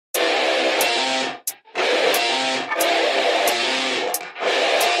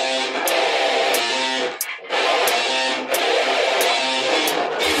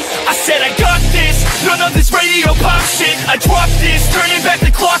said I got this, none of this radio pop shit. I dropped this, turning back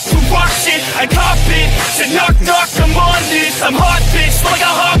the clock to rock shit. I cop it, said knock knock, I'm on this. I'm hot bitch, like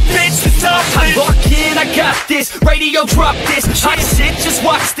a hot bitch, the top I lock in, I got this, radio drop this. Hot shit, just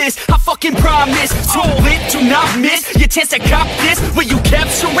watch this, I fucking promise. Too lit, do not miss your chance to cop this. Will you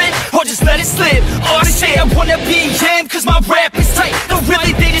capture it, or just let it slip? Or say I wanna be him, cause my rap is tight. No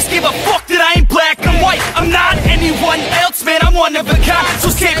really, they just give a fuck that I ain't black and white. I'm not anyone else, man, I'm one of a kind.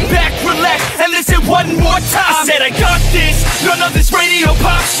 So sit back, relax, and listen one more time. I said I got this, none of this radio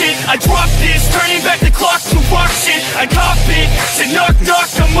pop shit. I dropped this, turning back the clock to rock shit. I cop it, said knock knock,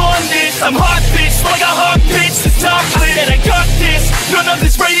 I'm on this. I'm hot bitch, like a hot bitch, the top lit. I said I got this, none of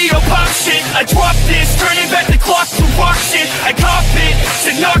this radio pop shit. I dropped this, turning back the clock to rock shit. I cop it,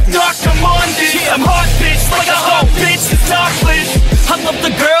 said knock knock, I'm on this. I'm hot bitch, like a hot bitch, the top lit. I love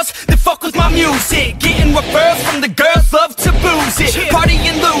the girls that fuck with my music, getting referrals from the girls, love to booze it, party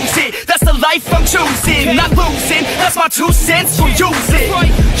and lose it. That's the life I'm choosing, not losing. That's my 2 cents, so use it.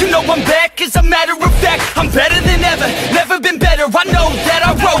 You know I'm back, as a matter of fact. I'm better than ever, never been better. I know that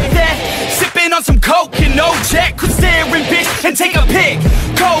I wrote that. Sipping on some coke and no jack, could stare and bitch and take a pic.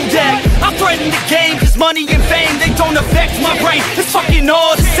 Kodak, I threaten the game, cause money and fame, they don't affect my brain. It's fucking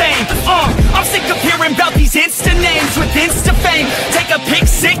all the same. I'm sick of hearing about these Insta names with Insta fame. Take a pic,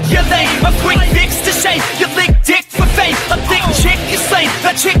 sick, you're lame. A quick fix to shame, you lick dick for fame. A thick chick is slain,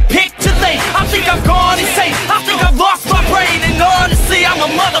 a chick picked to lane. I think I've gone insane, I think I've lost my brain. And honestly, I'm a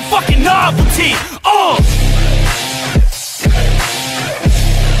motherfucking novelty.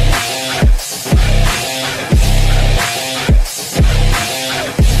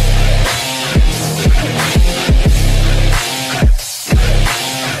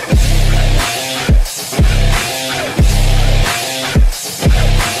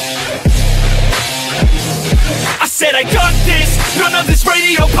 Said I got this, none of this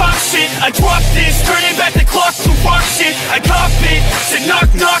radio pop shit. I dropped this, turning back the clock to rock shit. I cop it, said knock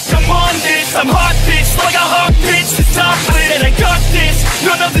knock, I'm on this. I'm hot bitch, like a hot bitch, the top lit. Said I got this,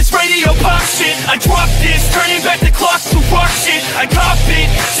 none of this radio pop shit. I dropped this, turning back the clock to rock shit. I cop it,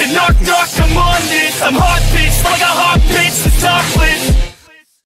 said knock knock, I'm on this. I'm hot bitch, like a hot bitch, the top lit.